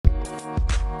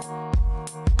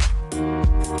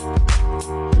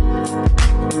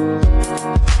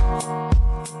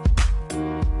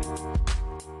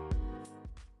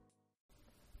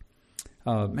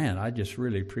Man, I just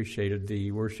really appreciated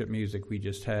the worship music we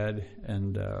just had,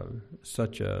 and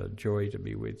such a joy to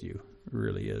be with you. It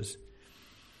really is.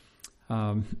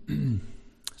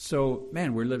 So,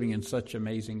 man, we're living in such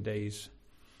amazing days.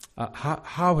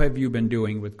 How have you been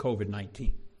doing with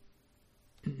COVID-19?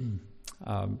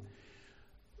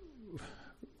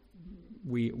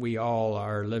 We all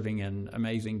are living in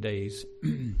amazing days.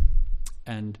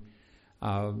 And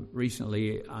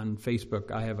recently on Facebook,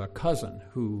 I have a cousin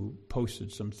who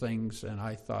posted some things, and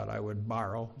I thought I would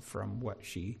borrow from what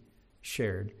she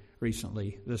shared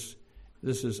recently. This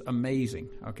is amazing.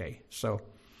 Okay, so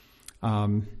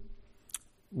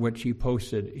what she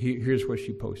posted, here's what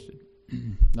she posted.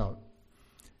 No,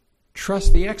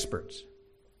 trust the experts.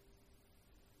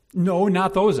 No,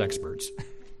 not those experts.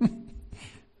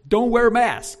 Don't wear a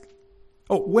mask.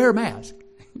 Oh, wear a mask.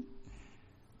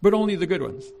 But only the good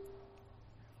ones.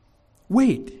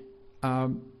 Wait,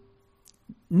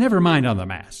 never mind on the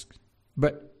mask.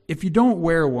 But if you don't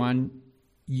wear one,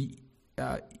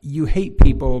 you hate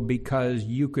people because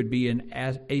you could be an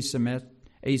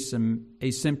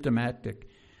asymptomatic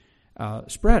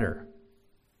spreader.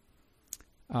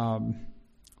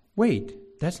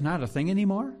 Wait, that's not a thing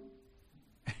anymore?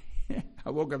 I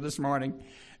woke up this morning,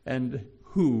 and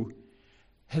WHO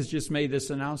has just made this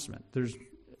announcement.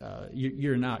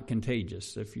 You're not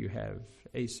contagious if you have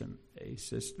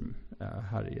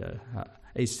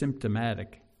asymptomatic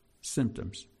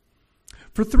symptoms.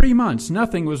 For 3 months,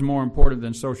 nothing was more important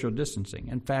than social distancing.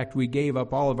 In fact, we gave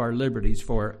up all of our liberties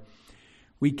for it.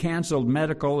 We canceled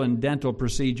medical and dental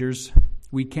procedures.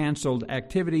 We canceled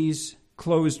activities,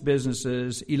 closed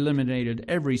businesses, eliminated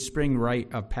every spring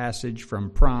rite of passage from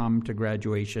prom to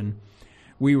graduation.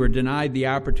 We were denied the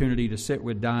opportunity to sit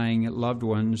with dying loved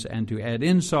ones, and to add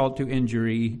insult to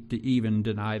injury, to even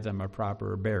deny them a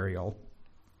proper burial.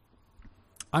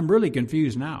 I'm really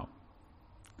confused now.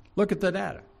 Look at the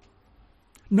data.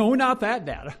 No, not that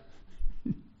data.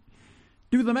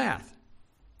 Do the math.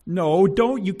 No,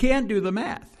 you can't do the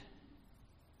math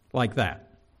like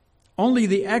that. Only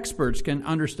the experts can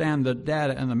understand the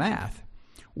data and the math.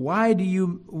 What do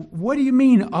you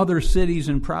mean other cities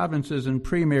and provinces and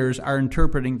premiers are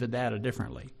interpreting the data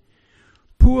differently?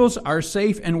 Pools are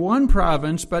safe in one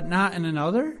province but not in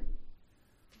another?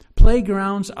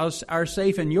 Playgrounds are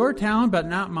safe in your town but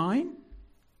not mine?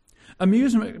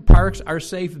 Amusement parks are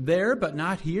safe there but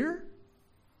not here?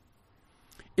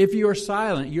 If you are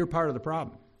silent, you're part of the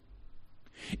problem.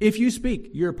 If you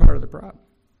speak, you're part of the problem.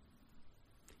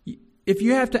 If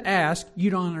you have to ask, you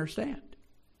don't understand.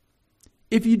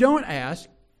 If you don't ask,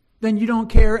 then you don't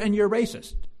care and you're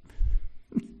racist.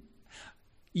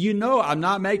 You know I'm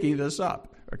not making this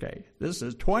up, okay? This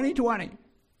is 2020.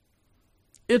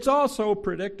 It's also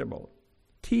predictable,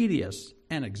 tedious,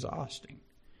 and exhausting.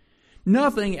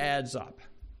 Nothing adds up.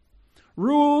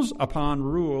 Rules upon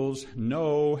rules,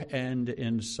 no end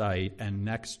in sight, and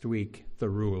next week the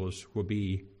rules could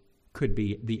be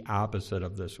the opposite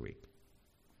of this week.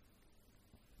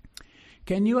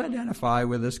 Can you identify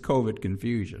with this COVID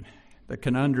confusion, the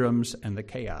conundrums and the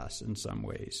chaos in some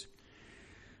ways?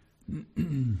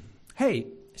 Hey,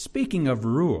 speaking of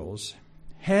rules,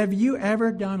 have you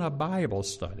ever done a Bible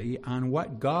study on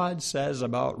what God says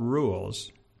about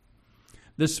rules?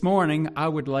 This morning, I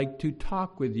would like to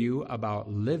talk with you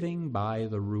about living by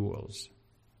the rules.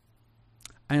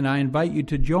 And I invite you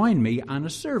to join me on a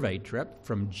survey trip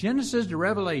from Genesis to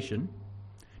Revelation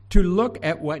to look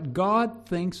at what God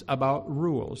thinks about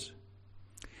rules.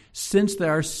 Since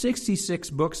there are 66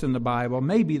 books in the Bible,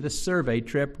 maybe the survey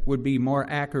trip would be more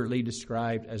accurately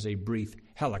described as a brief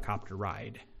helicopter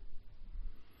ride.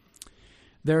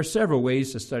 There are several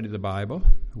ways to study the Bible.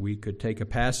 We could take a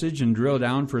passage and drill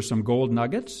down for some gold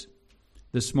nuggets.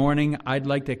 This morning, I'd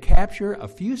like to capture a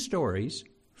few stories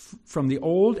from the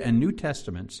Old and New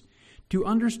Testaments to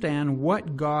understand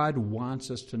what God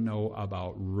wants us to know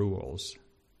about rules.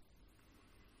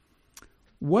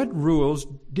 What rules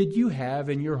did you have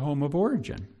in your home of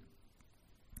origin?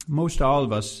 Most all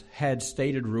of us had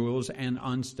stated rules and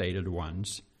unstated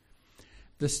ones.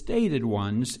 The stated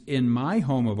ones in my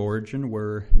home of origin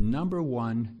were, number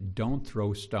 1, don't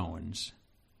throw stones.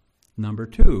 Number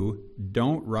 2,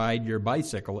 don't ride your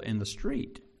bicycle in the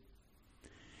street.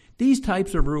 These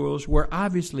types of rules were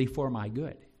obviously for my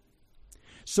good,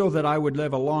 so that I would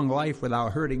live a long life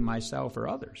without hurting myself or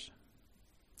others.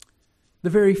 The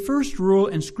very first rule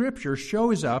in Scripture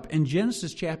shows up in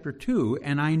Genesis chapter 2,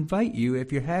 and I invite you,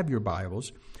 if you have your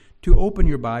Bibles, to open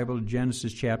your Bible to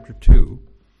Genesis chapter 2.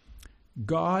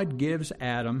 God gives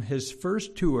Adam his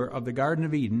first tour of the Garden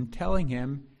of Eden, telling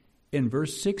him in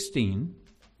verse 16,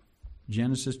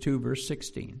 Genesis 2, verse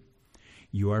 16,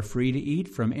 You are free to eat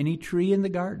from any tree in the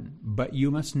garden, but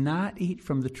you must not eat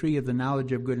from the tree of the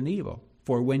knowledge of good and evil,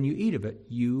 for when you eat of it,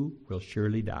 you will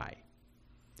surely die.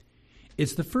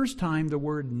 It's the first time the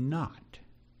word not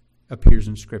appears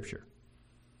in Scripture.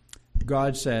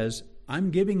 God says,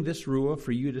 I'm giving this rule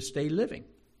for you to stay living.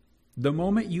 The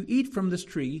moment you eat from this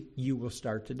tree, you will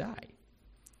start to die.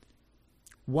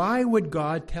 Why would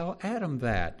God tell Adam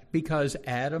that? Because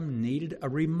Adam needed a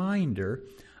reminder,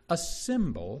 a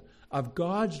symbol of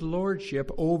God's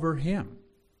lordship over him.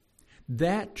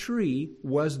 That tree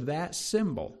was that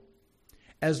symbol.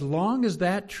 As long as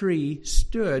that tree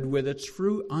stood with its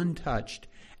fruit untouched,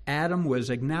 Adam was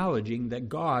acknowledging that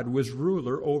God was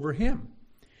ruler over him.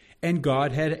 And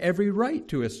God had every right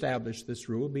to establish this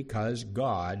rule because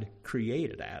God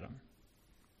created Adam.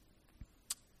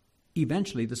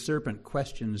 Eventually, the serpent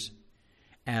questions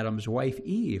Adam's wife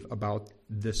Eve about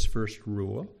this first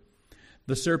rule.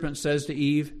 The serpent says to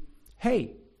Eve,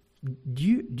 hey, do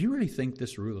you really think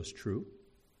this rule is true?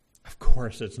 Of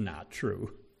course it's not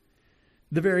true.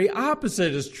 The very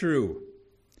opposite is true.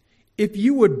 If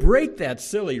you would break that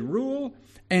silly rule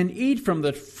and eat from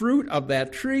the fruit of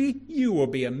that tree, you will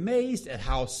be amazed at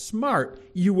how smart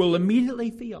you will immediately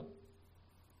feel.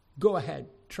 Go ahead,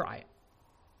 try it.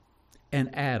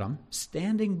 And Adam,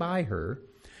 standing by her,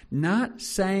 not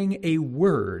saying a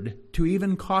word to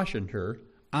even caution her,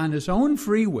 on his own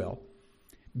free will,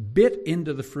 bit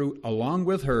into the fruit along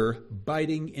with her,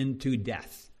 biting into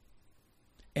death.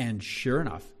 And sure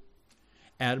enough,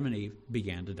 Adam and Eve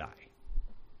began to die.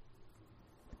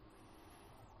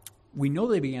 We know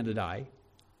they began to die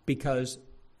because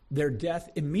their death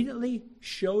immediately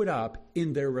showed up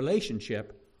in their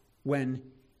relationship when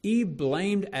Eve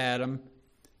blamed Adam,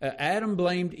 Adam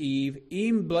blamed Eve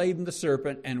blamed the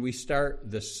serpent, and we start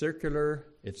the circular,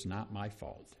 it's not my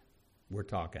fault. We're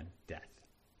talking death.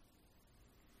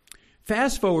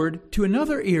 Fast forward to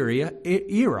another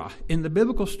era in the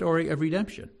biblical story of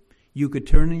redemption. You could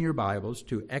turn in your Bibles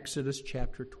to Exodus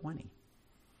chapter 20.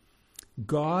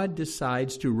 God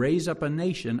decides to raise up a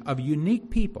nation of unique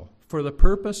people for the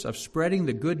purpose of spreading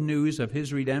the good news of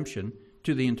his redemption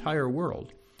to the entire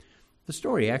world. The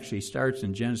story actually starts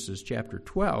in Genesis chapter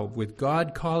 12 with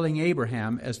God calling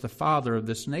Abraham as the father of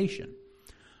this nation.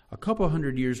 A couple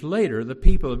hundred years later, the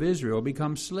people of Israel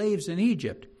become slaves in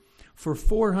Egypt for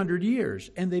 400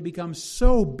 years, and they become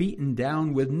so beaten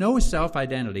down with no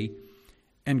self-identity,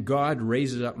 and God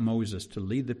raises up Moses to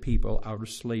lead the people out of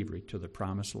slavery to the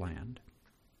promised land.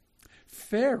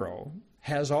 Pharaoh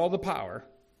has all the power,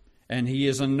 and he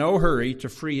is in no hurry to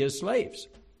free his slaves.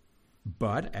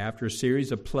 But after a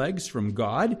series of plagues from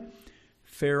God,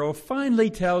 Pharaoh finally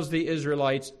tells the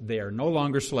Israelites they are no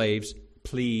longer slaves.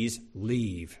 Please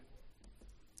leave.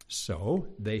 So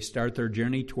they start their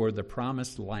journey toward the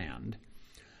promised land.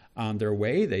 On their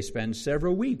way, they spend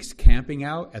several weeks camping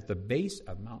out at the base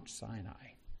of Mount Sinai.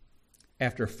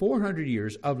 After 400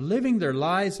 years of living their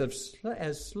lives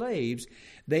as slaves,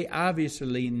 they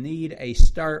obviously need a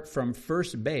start from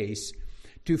first base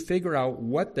to figure out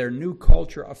what their new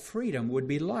culture of freedom would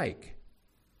be like.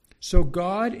 So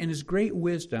God, in his great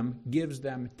wisdom, gives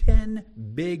them 10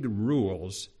 big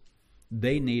rules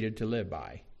they needed to live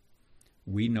by.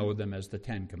 We know them as the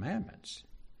 10 Commandments.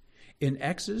 In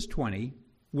Exodus 20,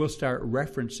 we'll start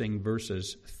referencing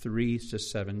verses 3 to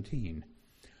 17.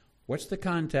 What's the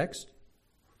context?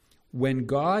 When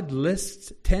God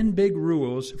lists 10 big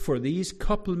rules for these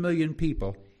couple million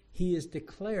people, he is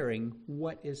declaring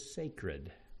what is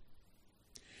sacred.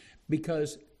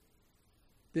 Because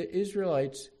the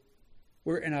Israelites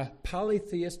were in a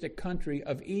polytheistic country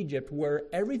of Egypt where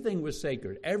everything was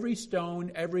sacred. Every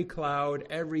stone, every cloud,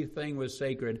 everything was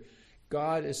sacred.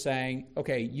 God is saying,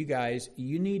 okay, you guys,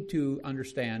 you need to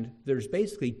understand there's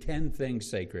basically 10 things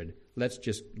sacred. Let's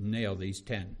just nail these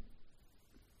 10.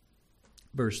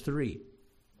 Verse 3,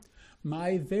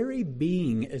 my very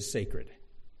being is sacred.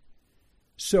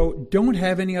 So don't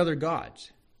have any other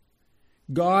gods.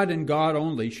 God and God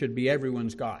only should be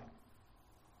everyone's God.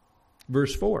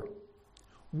 Verse 4,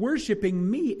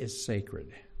 worshiping me is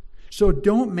sacred. So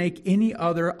don't make any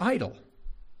other idol.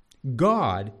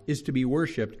 God is to be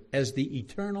worshipped as the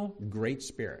eternal Great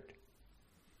Spirit.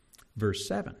 Verse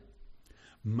 7,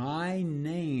 my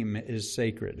name is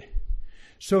sacred.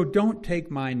 So don't take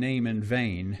my name in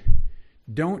vain.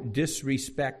 Don't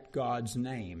disrespect God's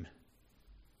name.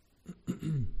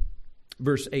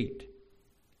 Verse 8,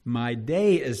 my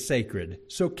day is sacred.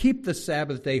 So keep the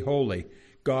Sabbath day holy.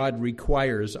 God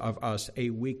requires of us a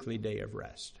weekly day of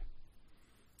rest.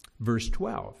 Verse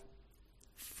 12,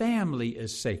 family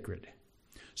is sacred.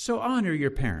 So honor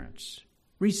your parents.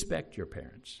 Respect your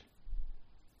parents.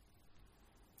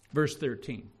 Verse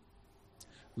 13.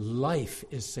 Life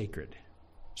is sacred,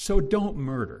 so don't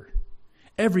murder.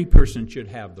 Every person should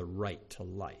have the right to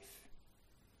life.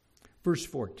 Verse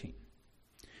 14.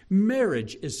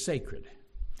 Marriage is sacred,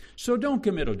 so don't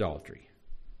commit adultery.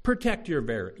 Protect your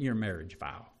marriage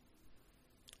vow.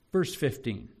 Verse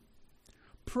 15.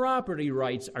 Property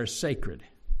rights are sacred,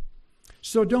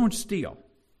 so don't steal.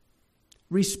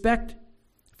 Respect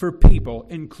for people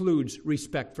includes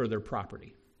respect for their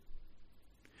property.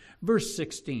 Verse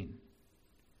 16.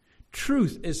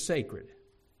 Truth is sacred,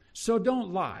 so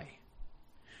don't lie.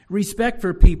 Respect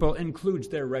for people includes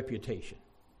their reputation.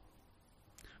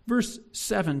 Verse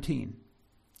 17.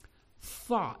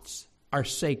 Thoughts are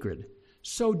sacred,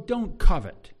 so don't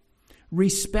covet.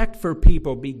 Respect for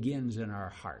people begins in our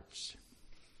hearts.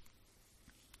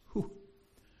 Whew,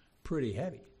 pretty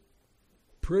heavy.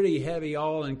 Pretty heavy,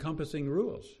 all-encompassing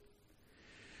rules.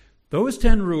 Those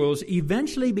 10 rules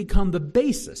eventually become the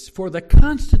basis for the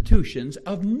constitutions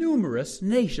of numerous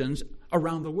nations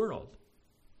around the world.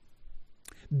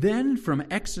 Then, from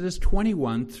Exodus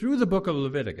 21 through the book of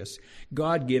Leviticus,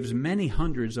 God gives many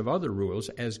hundreds of other rules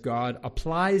as God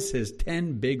applies his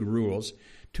 10 big rules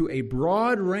to a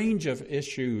broad range of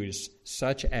issues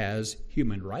such as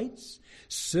human rights,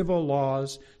 civil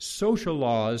laws, social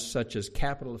laws such as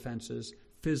capital offenses,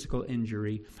 physical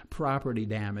injury, property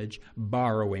damage,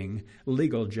 borrowing,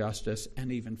 legal justice,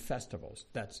 and even festivals.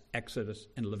 That's Exodus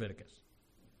and Leviticus.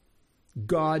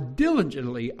 God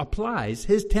diligently applies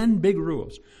his 10 big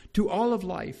rules to all of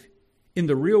life in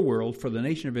the real world for the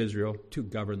nation of Israel to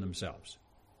govern themselves.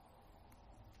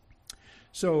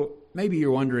 So maybe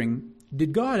you're wondering,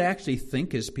 did God actually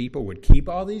think his people would keep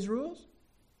all these rules?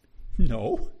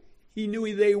 No, he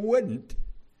knew they wouldn't.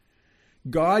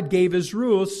 God gave his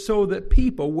rules so that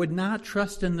people would not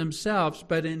trust in themselves,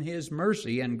 but in his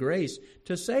mercy and grace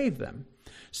to save them.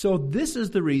 So this is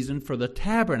the reason for the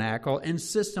tabernacle and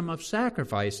system of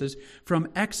sacrifices from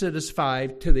Exodus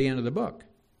 5 to the end of the book.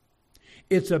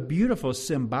 It's a beautiful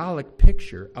symbolic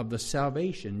picture of the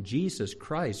salvation Jesus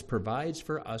Christ provides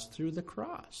for us through the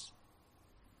cross.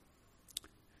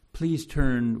 Please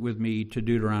turn with me to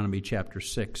Deuteronomy chapter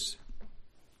 6.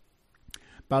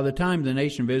 By the time the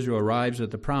nation of Israel arrives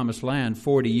at the Promised Land,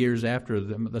 40 years after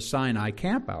the Sinai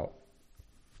campout,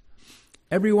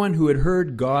 everyone who had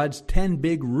heard God's 10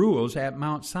 big rules at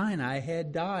Mount Sinai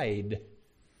had died.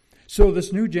 So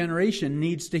this new generation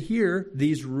needs to hear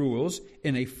these rules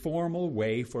in a formal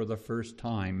way for the first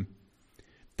time.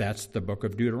 That's the book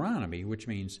of Deuteronomy, which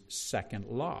means second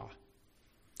law.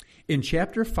 In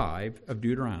chapter 5 of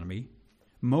Deuteronomy,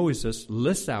 Moses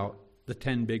lists out the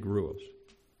 10 big rules.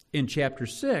 In chapter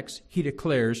 6, he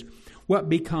declares what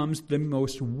becomes the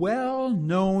most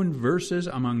well-known verses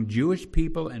among Jewish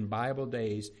people in Bible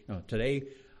days. Today,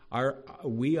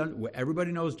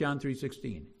 everybody knows John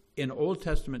 3:16. In Old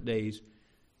Testament days,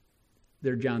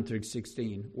 their John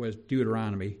 3:16 was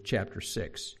Deuteronomy chapter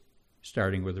 6,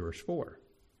 starting with verse 4.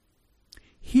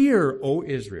 Hear, O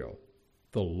Israel,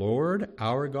 the Lord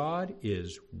our God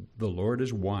is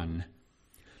one.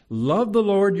 Love the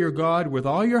Lord your God with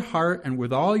all your heart and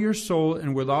with all your soul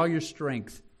and with all your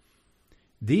strength.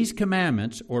 These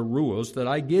commandments or rules that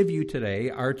I give you today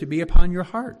are to be upon your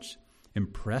hearts.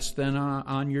 Impress them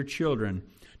on your children.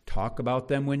 Talk about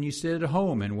them when you sit at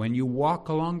home and when you walk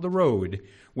along the road,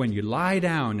 when you lie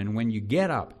down and when you get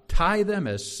up. Tie them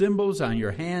as symbols on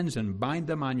your hands and bind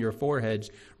them on your foreheads.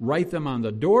 Write them on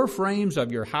the door frames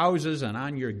of your houses and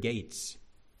on your gates.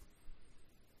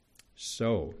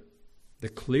 So, the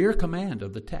clear command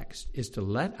of the text is to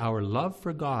let our love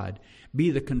for God be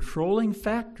the controlling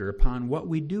factor upon what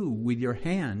we do with your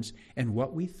hands and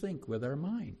what we think with our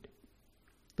mind.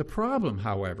 The problem,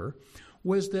 however,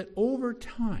 was that over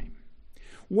time,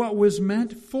 what was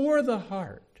meant for the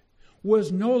heart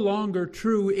was no longer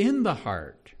true in the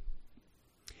heart.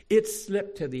 It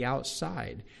slipped to the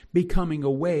outside, becoming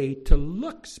a way to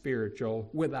look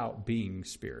spiritual without being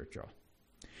spiritual.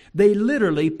 They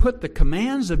literally put the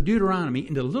commands of Deuteronomy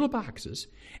into little boxes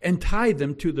and tied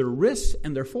them to their wrists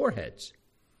and their foreheads.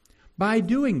 By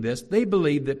doing this, they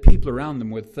believed that people around them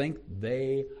would think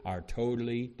they are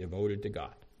totally devoted to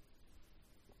God.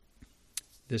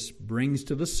 This brings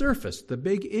to the surface the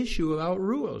big issue about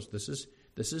rules. This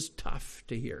is tough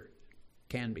to hear.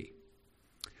 Can be.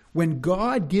 When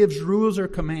God gives rules or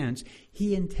commands,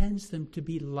 he intends them to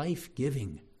be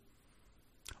life-giving.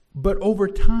 But over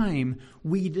time,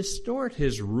 we distort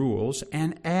his rules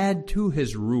and add to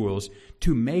his rules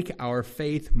to make our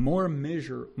faith more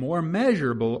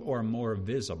measurable or more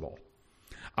visible.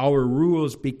 Our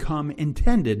rules become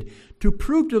intended to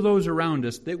prove to those around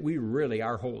us that we really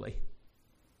are holy.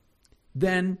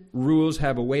 then rules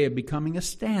have a way of becoming a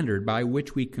standard by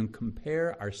which we can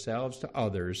compare ourselves to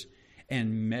others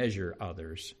and measure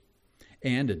others.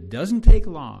 And it doesn't take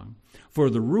long for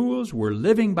the rules we're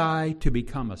living by to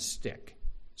become a stick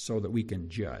so that we can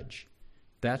judge.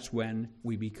 That's when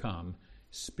we become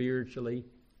spiritually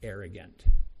arrogant.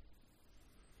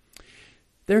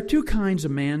 There are two kinds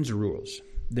of man's rules.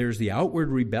 There's the outward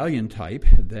rebellion type,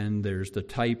 then there's the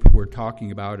type we're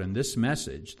talking about in this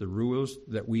message, the rules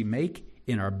that we make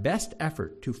in our best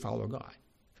effort to follow God.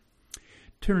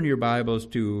 Turn your Bibles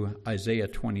to Isaiah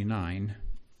 29.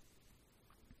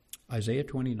 Isaiah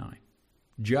 29.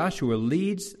 Joshua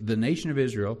leads the nation of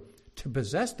Israel to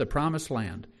possess the promised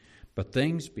land, but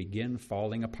things begin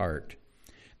falling apart.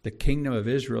 The kingdom of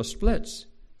Israel splits.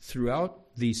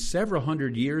 Throughout these several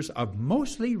hundred years of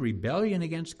mostly rebellion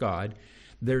against God,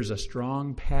 there's a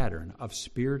strong pattern of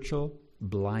spiritual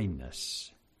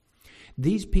blindness.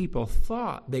 These people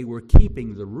thought they were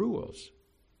keeping the rules.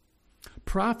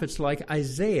 Prophets like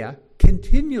Isaiah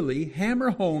continually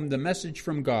hammer home the message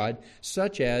from God,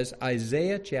 such as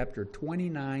Isaiah chapter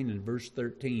 29 and verse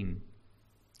 13.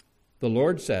 The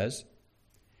Lord says,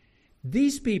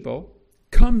 "These people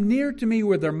come near to me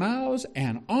with their mouths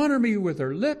and honor me with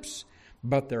their lips,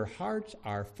 but their hearts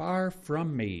are far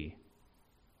from me."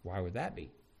 Why would that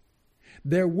be?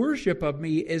 Their worship of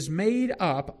me is made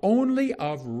up only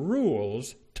of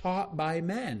rules taught by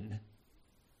men.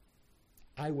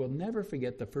 I will never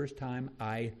forget the first time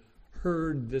I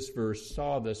heard this verse,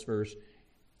 saw this verse,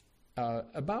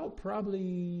 about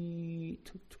probably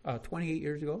 28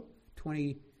 years ago,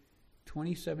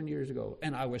 27 years ago.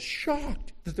 And I was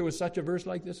shocked that there was such a verse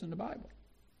like this in the Bible.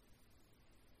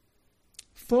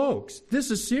 Folks, this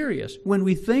is serious. When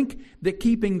we think that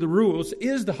keeping the rules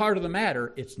is the heart of the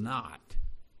matter, it's not.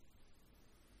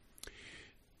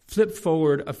 Flip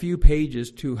forward a few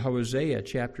pages to Hosea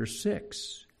chapter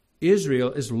 6.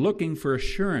 Israel is looking for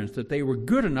assurance that they were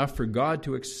good enough for God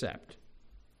to accept.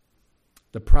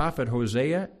 The prophet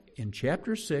Hosea in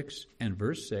chapter 6 and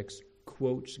verse 6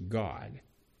 quotes God.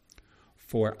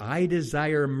 "For I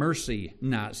desire mercy,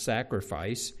 not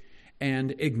sacrifice,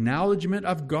 and acknowledgement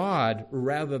of God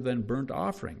rather than burnt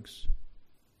offerings."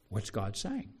 What's God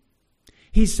saying?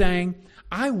 He's saying,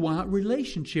 I want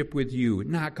relationship with you,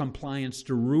 not compliance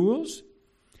to rules.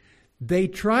 They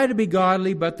try to be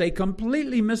godly, but they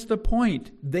completely miss the point.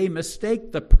 They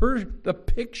mistake the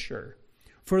picture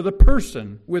for the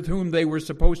person with whom they were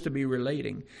supposed to be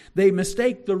relating. They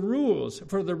mistake the rules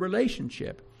for the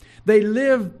relationship. They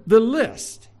live the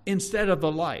list instead of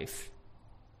the life,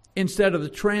 instead of the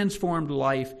transformed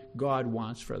life God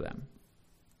wants for them.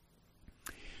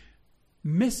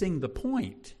 Missing the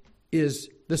point is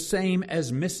the same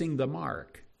as missing the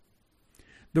mark.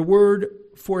 The word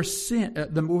for sin,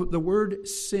 the word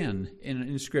sin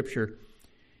in Scripture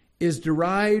is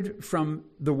derived from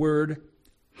the word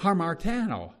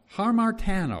hamartano,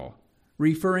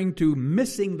 referring to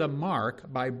missing the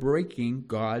mark by breaking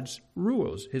God's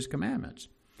rules, His commandments.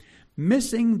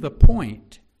 Missing the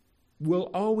point will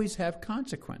always have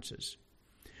consequences.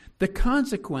 The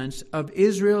consequence of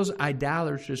Israel's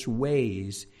idolatrous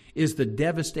ways is the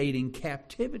devastating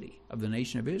captivity of the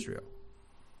nation of Israel.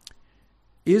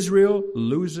 Israel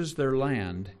loses their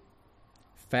land.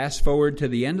 Fast forward to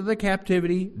the end of the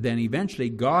captivity, then eventually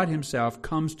God Himself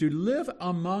comes to live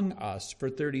among us for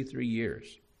 33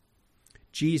 years.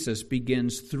 Jesus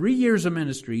begins 3 years of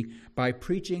ministry by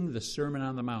preaching the Sermon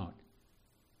on the Mount,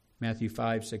 Matthew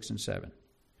 5, 6, and 7.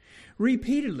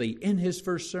 Repeatedly in His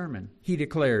first sermon, He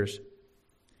declares,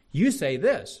 "You say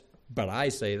this, but I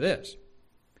say this.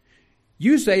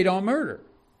 You say don't murder,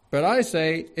 but I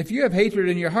say if you have hatred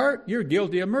in your heart, you're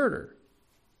guilty of murder.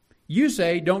 You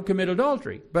say don't commit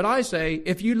adultery, but I say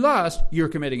if you lust, you're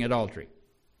committing adultery."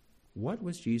 What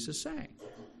was Jesus saying?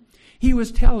 He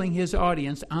was telling His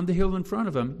audience on the hill in front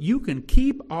of Him, you can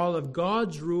keep all of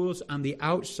God's rules on the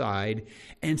outside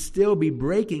and still be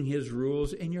breaking His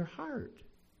rules in your heart.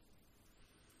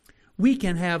 We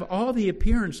can have all the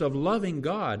appearance of loving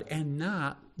God and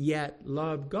not yet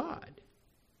love God.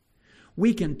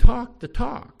 We can talk the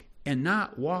talk and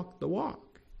not walk the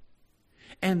walk.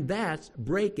 And that's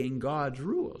breaking God's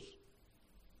rules.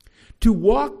 To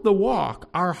walk the walk,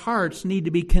 our hearts need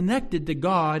to be connected to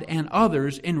God and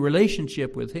others in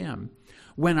relationship with Him.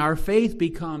 When our faith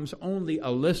becomes only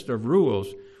a list of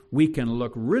rules, we can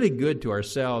look really good to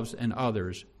ourselves and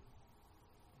others,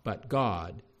 but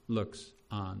God looks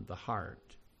on the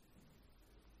heart.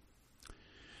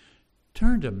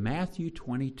 Turn to Matthew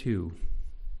 22.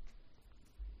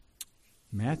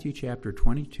 Matthew chapter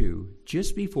 22,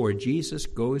 just before Jesus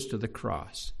goes to the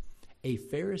cross, a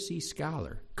Pharisee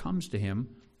scholar comes to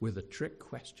Him with a trick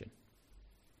question.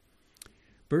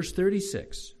 Verse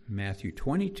 36, Matthew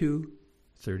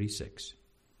 22:36.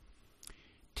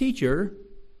 Teacher,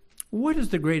 what is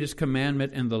the greatest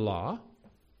commandment in the law?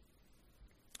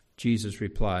 Jesus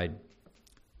replied,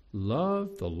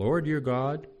 love the Lord your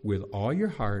God with all your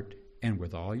heart and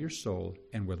with all your soul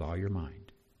and with all your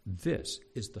mind. This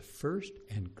is the first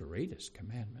and greatest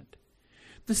commandment.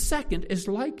 The second is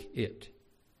like it.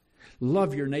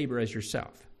 Love your neighbor as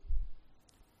yourself.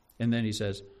 And then he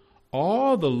says,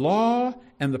 all the law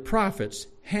and the prophets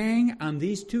hang on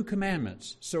these two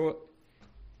commandments. So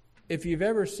if you've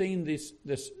ever seen this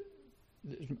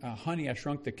Honey, I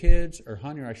Shrunk the Kids, or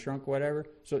Honey, I Shrunk whatever.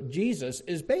 So Jesus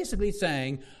is basically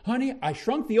saying, honey, I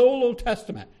shrunk the Old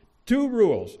Testament. 2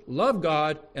 rules. Love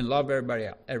God and love everybody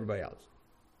else.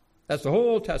 That's the whole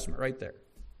Old Testament right there.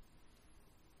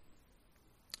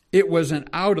 It was an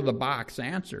out-of-the-box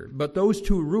answer, but those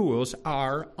 2 rules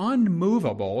are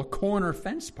unmovable corner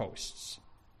fence posts.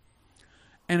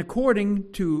 And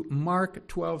according to Mark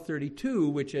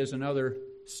 12:32, which is another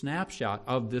snapshot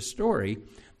of this story,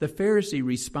 the Pharisee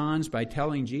responds by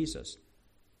telling Jesus,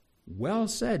 well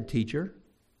said, teacher.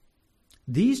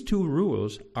 These 2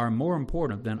 rules are more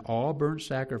important than all burnt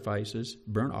sacrifices,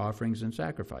 burnt offerings, and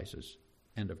sacrifices.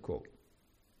 End of quote.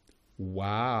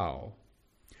 Wow.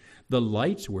 The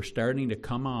lights were starting to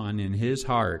come on in his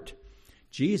heart.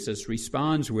 Jesus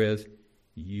responds with,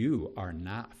 you are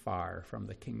not far from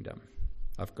the kingdom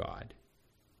of God.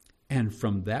 And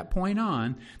from that point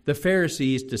on, the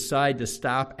Pharisees decide to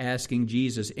stop asking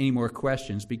Jesus any more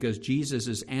questions because Jesus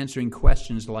is answering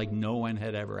questions like no one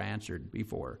had ever answered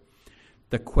before.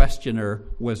 The questioner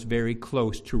was very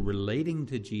close to relating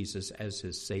to Jesus as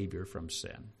his Savior from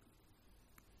sin.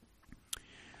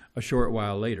 A short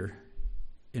while later,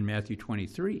 in Matthew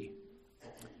 23,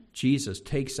 Jesus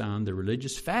takes on the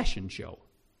religious fashion show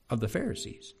of the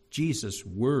Pharisees. Jesus'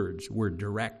 words were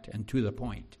direct and to the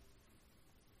point.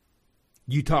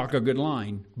 You talk a good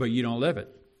line, but you don't live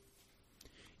it.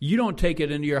 You don't take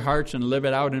it into your hearts and live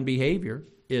it out in behavior.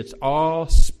 It's all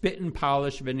spit and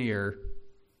polish veneer.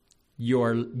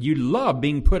 You love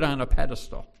being put on a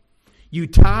pedestal. You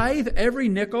tithe every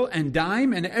nickel and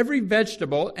dime and every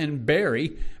vegetable and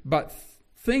berry, but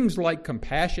things like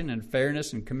compassion and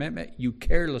fairness and commitment, you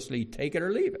carelessly take it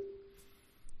or leave it.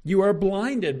 You are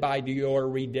blinded by your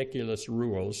ridiculous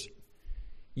rules.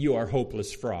 You are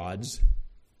hopeless frauds.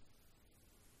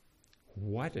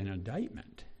 What an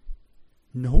indictment.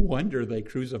 No wonder they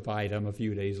crucified him a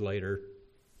few days later.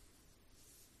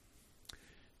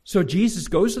 So Jesus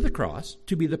goes to the cross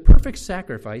to be the perfect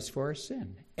sacrifice for our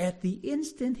sin. At the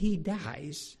instant he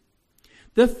dies,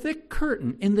 the thick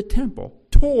curtain in the temple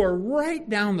tore right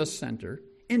down the center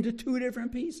into 2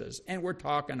 different pieces. And we're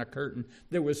talking a curtain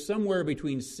that was somewhere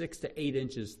between 6 to 8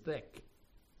 inches thick.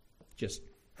 Just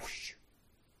whoosh.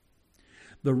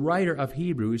 The writer of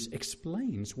Hebrews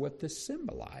explains what this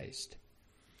symbolized.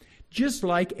 Just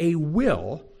like a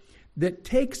will that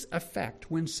takes effect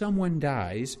when someone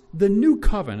dies, the new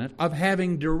covenant of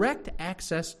having direct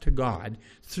access to God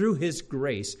through his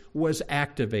grace was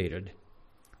activated,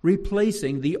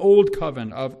 replacing the old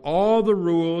covenant of all the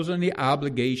rules and the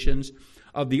obligations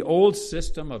of the old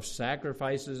system of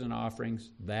sacrifices and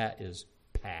offerings. That is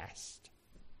past.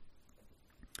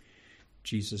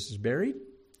 Jesus is buried,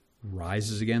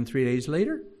 rises again 3 days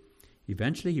later.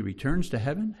 Eventually, he returns to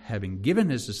heaven, having given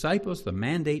his disciples the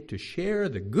mandate to share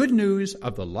the good news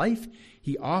of the life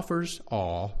he offers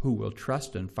all who will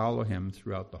trust and follow him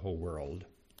throughout the whole world.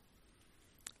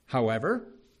 However,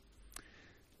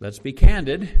 let's be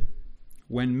candid.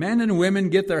 When men and women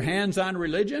get their hands on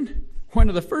religion, one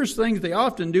of the first things they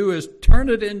often do is turn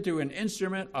it into an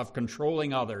instrument of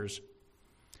controlling others.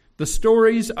 The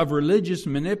stories of religious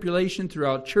manipulation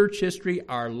throughout church history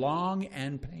are long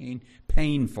and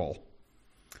painful.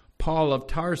 Paul of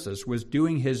Tarsus was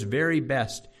doing his very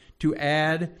best to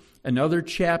add another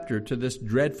chapter to this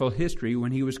dreadful history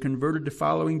when he was converted to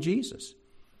following Jesus.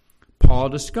 Paul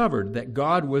discovered that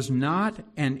God was not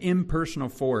an impersonal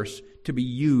force to be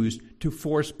used to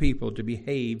force people to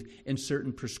behave in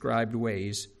certain prescribed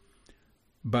ways,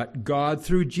 but God,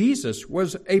 through Jesus,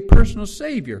 was a personal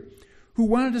Savior who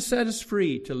wanted to set us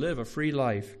free to live a free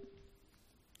life.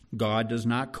 God does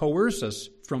not coerce us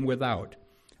from without,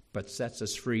 but sets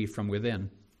us free from within.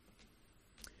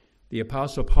 The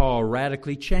Apostle Paul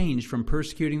radically changed from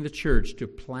persecuting the church to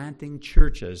planting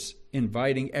churches,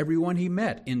 inviting everyone he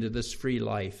met into this free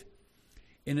life.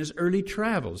 In his early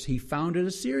travels, he founded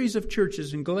a series of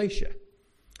churches in Galatia.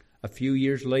 A few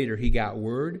years later, he got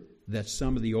word that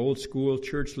some of the old school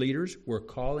church leaders were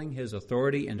calling his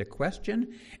authority into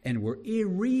question and were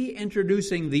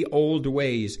reintroducing the old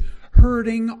ways,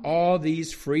 herding all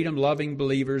these freedom-loving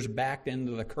believers back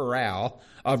into the corral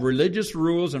of religious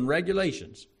rules and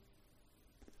regulations.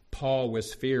 Paul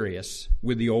was furious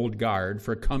with the old guard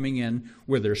for coming in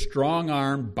with their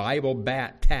strong-arm Bible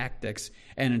bat tactics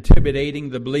and intimidating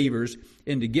the believers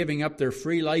into giving up their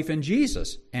free life in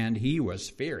Jesus. And he was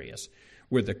furious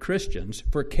with the Christians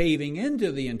for caving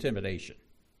into the intimidation.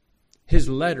 His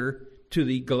letter to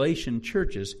the Galatian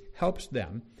churches helps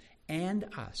them and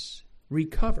us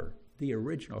recover the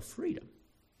original freedom.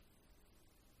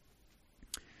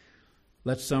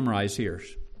 Let's summarize here.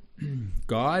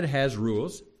 God has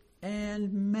rules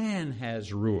and man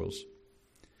has rules.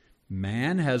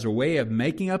 Man has a way of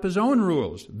making up his own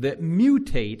rules that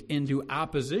mutate into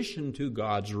opposition to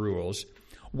God's rules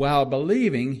while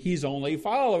believing he's only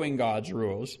following God's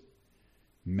rules.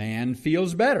 Man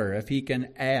feels better if he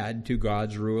can add to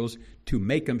God's rules to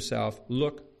make himself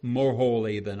look more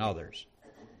holy than others.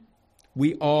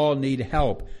 We all need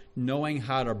help knowing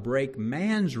how to break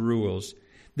man's rules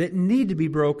that need to be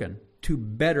broken to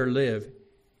better live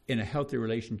in a healthy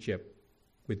relationship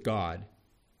with God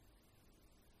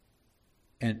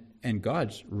and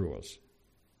God's rules,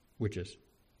 which is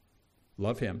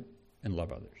love him and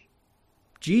love others.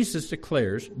 Jesus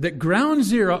declares that ground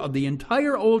zero of the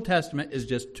entire Old Testament is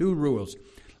just two rules: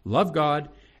 love God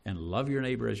and love your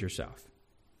neighbor as yourself.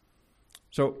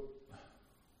 So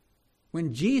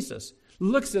when Jesus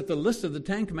looks at the list of the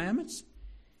 10 commandments,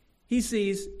 he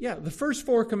sees, the first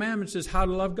 4 commandments is how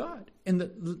to love God. And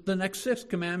the next 6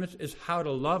 commandments is how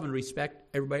to love and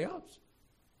respect everybody else.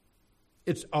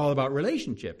 It's all about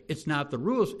relationship. It's not the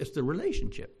rules, it's the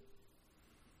relationship.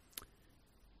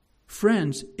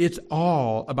 Friends, it's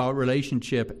all about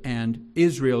relationship, and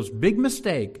Israel's big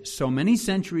mistake so many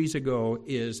centuries ago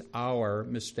is our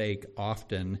mistake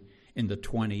often in the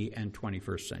 20th and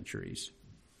 21st centuries.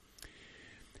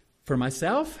 For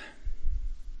myself,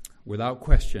 without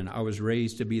question, I was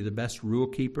raised to be the best rule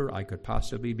keeper I could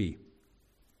possibly be.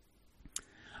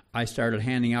 I started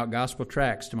handing out gospel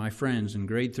tracts to my friends in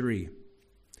grade 3.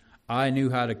 I knew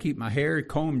how to keep my hair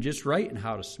combed just right and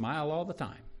how to smile all the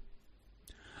time.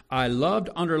 I loved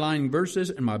underlining verses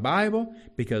in my Bible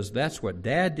because that's what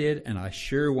Dad did, and I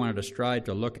sure wanted to strive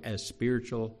to look as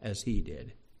spiritual as he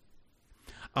did.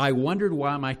 I wondered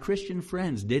why my Christian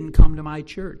friends didn't come to my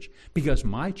church, because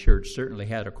my church certainly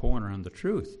had a corner on the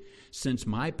truth, since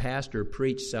my pastor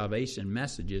preached salvation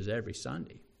messages every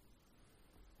Sunday.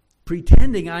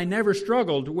 Pretending I never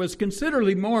struggled was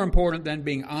considerably more important than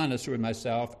being honest with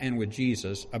myself and with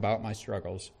Jesus about my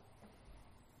struggles.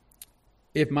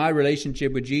 If my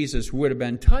relationship with Jesus would have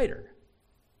been tighter,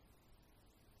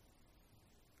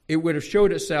 it would have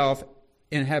showed itself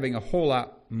in having a whole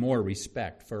lot more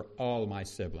respect for all my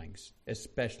siblings,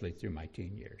 especially through my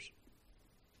teen years.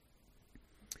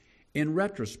 In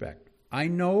retrospect, I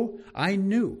knew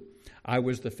I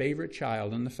was the favorite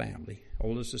child in the family,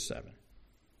 oldest of 7.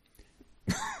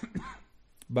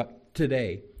 But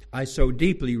today, I so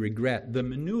deeply regret the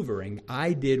maneuvering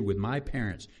I did with my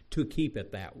parents to keep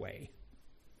it that way.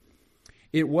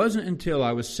 It wasn't until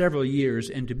I was several years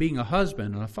into being a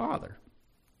husband and a father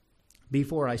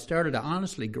before I started to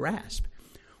honestly grasp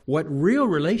what real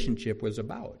relationship was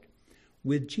about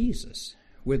with Jesus,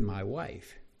 with my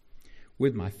wife,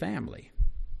 with my family,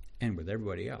 and with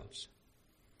everybody else.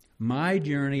 My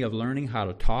journey of learning how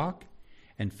to talk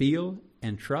and feel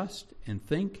and trust and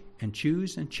think and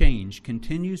choose and change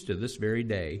continues to this very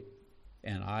day,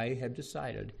 and I have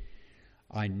decided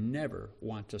I never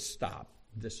want to stop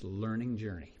this learning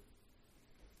journey.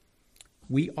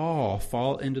 We all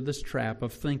fall into this trap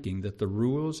of thinking that the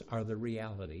rules are the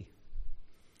reality.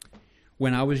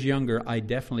 When I was younger, I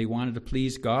definitely wanted to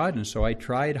please God, and so I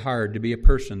tried hard to be a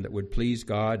person that would please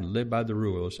God and live by the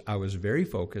rules. I was very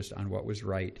focused on what was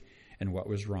right and what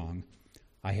was wrong.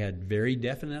 I had very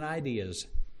definite ideas,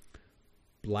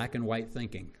 black and white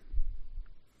thinking.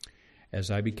 As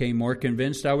I became more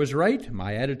convinced I was right,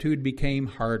 my attitude became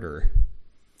harder.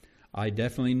 I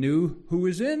definitely knew who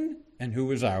was in and who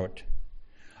was out.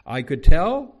 I could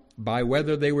tell by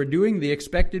whether they were doing the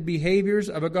expected behaviors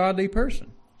of a godly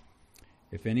person.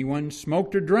 If anyone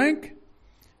smoked or drank,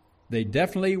 they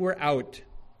definitely were out.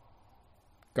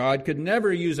 God could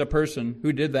never use a person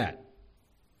who did that.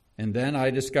 And then I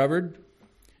discovered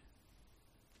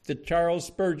that Charles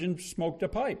Spurgeon smoked a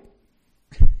pipe.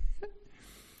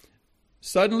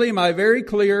 Suddenly, my very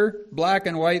clear black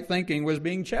and white thinking was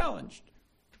being challenged.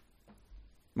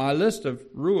 My list of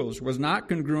rules was not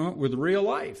congruent with real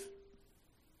life.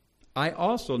 I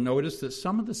also noticed that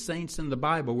some of the saints in the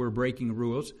Bible were breaking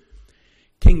rules.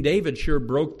 King David sure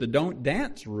broke the don't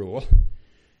dance rule,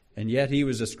 and yet he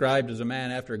was described as a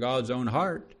man after God's own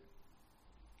heart.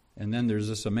 And then there's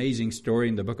this amazing story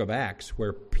in the book of Acts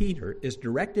where Peter is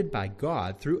directed by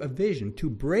God through a vision to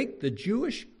break the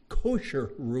Jewish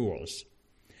kosher rules.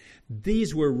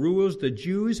 These were rules the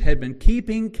Jews had been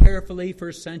keeping carefully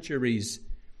for centuries.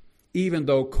 Even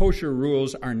though kosher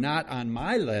rules are not on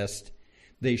my list,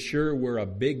 they sure were a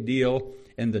big deal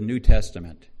in the New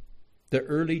Testament. The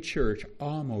early church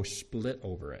almost split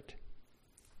over it.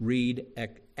 Read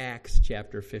Acts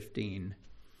chapter 15.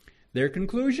 Their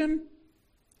conclusion?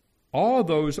 All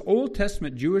those Old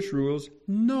Testament Jewish rules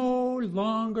no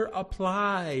longer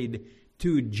applied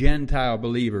to Gentile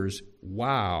believers.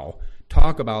 Wow.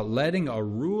 Talk about letting a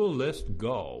rule list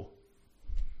go.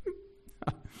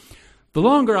 The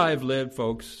longer I have lived,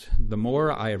 folks, the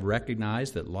more I have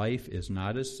recognized that life is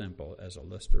not as simple as a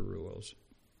list of rules.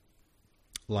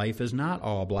 Life is not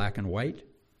all black and white.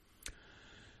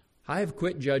 I have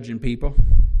quit judging people.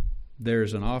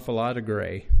 There's an awful lot of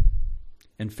gray.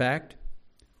 In fact,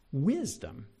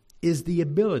 wisdom is the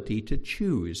ability to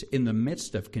choose in the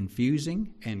midst of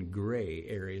confusing and gray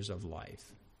areas of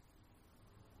life,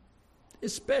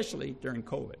 especially during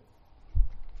COVID.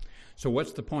 So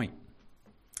what's the point?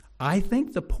 I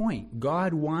think the point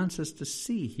God wants us to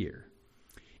see here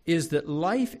is that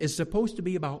life is supposed to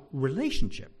be about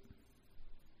relationship.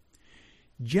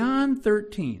 John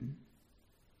 13,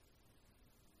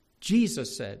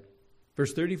 Jesus said,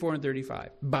 verse 34 and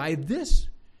 35, "By this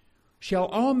shall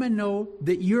all men know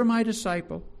that you're my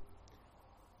disciple,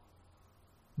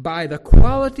 by the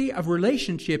quality of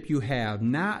relationship you have,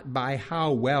 not by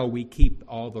how well we keep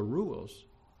all the rules.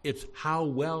 It's how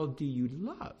well do you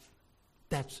love."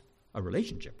 That's a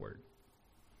relationship word.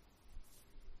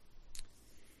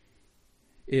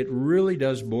 It really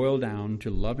does boil down to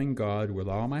loving God with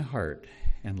all my heart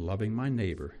and loving my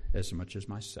neighbor as much as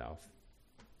myself.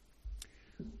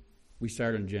 We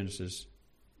start in Genesis.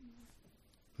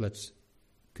 Let's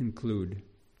conclude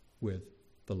with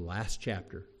the last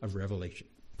chapter of Revelation.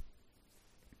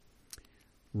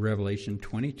 Revelation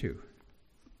 22.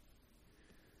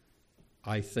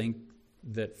 I think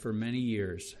that for many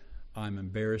years, I'm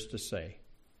embarrassed to say,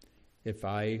 if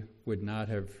I would not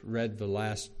have read the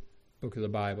last book of the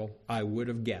Bible, I would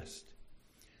have guessed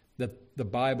that the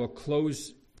Bible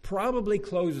probably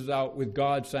closes out with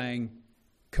God saying,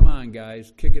 "Come on,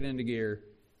 guys, kick it into gear.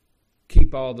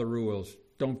 Keep all the rules.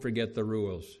 Don't forget the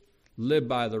rules. Live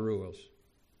by the rules."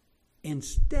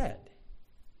 Instead,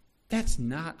 that's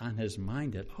not on his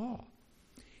mind at all.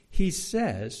 He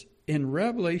says in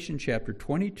Revelation chapter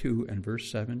 22 and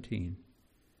verse 17,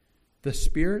 the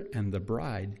Spirit and the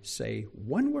bride say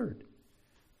one word,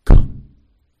 "Come,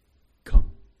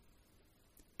 come."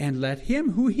 And let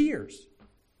him who hears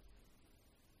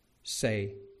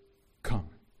say, "Come."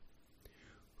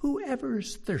 Whoever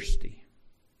is thirsty,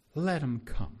 let him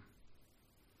come.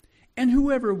 And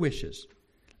whoever wishes,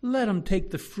 let him take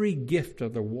the free gift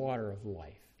of the water of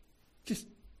life.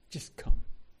 Just come.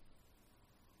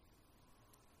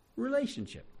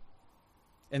 Relationship.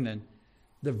 And then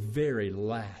the very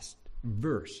last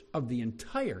verse of the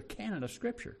entire canon of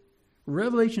Scripture.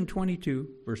 Revelation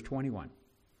 22, verse 21.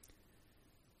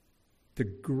 The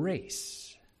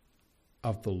grace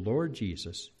of the Lord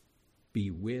Jesus be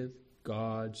with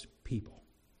God's people.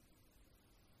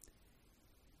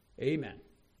 Amen.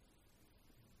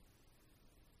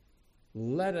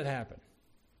 Let it happen.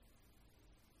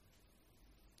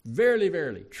 Verily,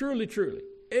 verily, truly, truly.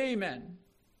 Amen.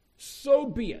 So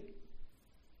be it.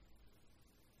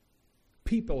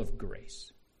 People of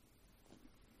grace.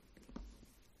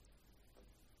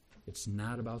 It's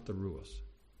not about the rules.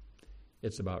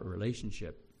 It's about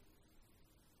relationship.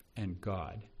 And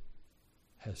God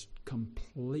has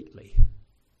completely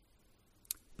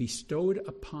bestowed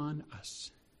upon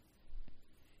us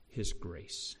His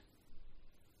grace.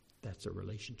 That's a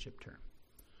relationship term.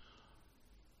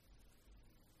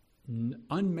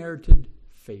 Unmerited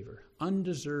favor,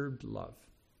 undeserved love.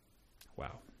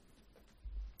 Wow.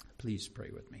 Please pray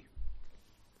with me.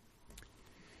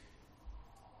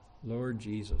 Lord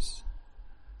Jesus,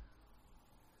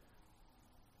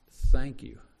 thank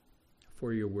you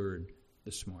for your word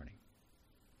this morning.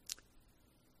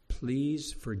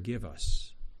 Please forgive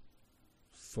us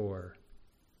for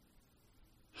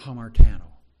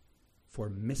hamartano, for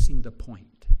missing the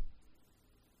point.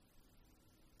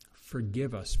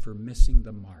 Forgive us for missing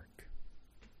the mark.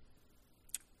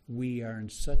 We are in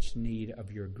such need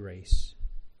of your grace.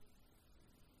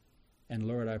 And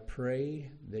Lord, I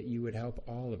pray that you would help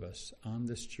all of us on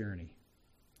this journey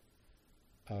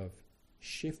of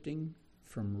shifting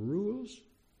from rules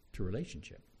to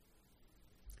relationship,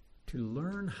 to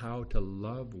learn how to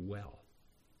love well,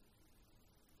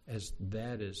 as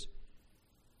that is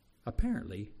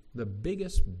apparently the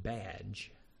biggest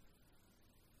badge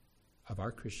of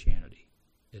our Christianity,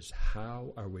 is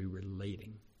how are we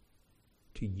relating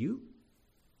to you,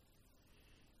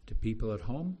 to people at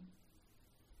home,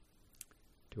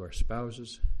 to our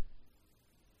spouses,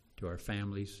 to our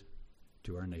families,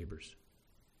 to our neighbors.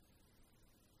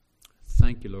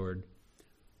 Thank you, Lord,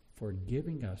 for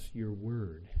giving us your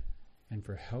word and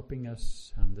for helping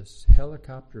us on this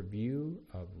helicopter view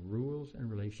of rules and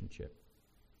relationship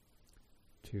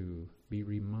to be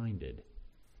reminded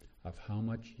of how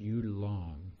much you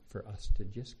long for us to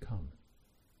just come.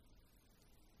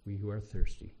 We who are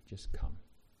thirsty, just come.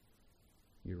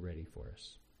 You're ready for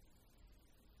us.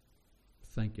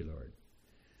 Thank you, Lord,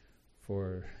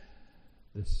 for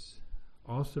this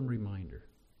awesome reminder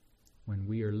when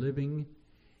we are living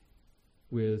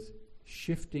with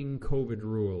shifting COVID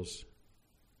rules.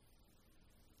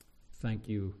 Thank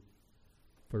you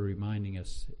for reminding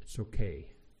us it's okay.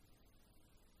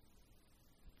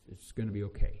 It's going to be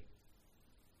okay.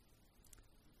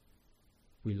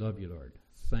 We love you, Lord.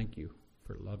 Thank you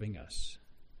for loving us.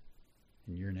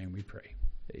 In your name we pray.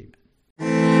 Amen.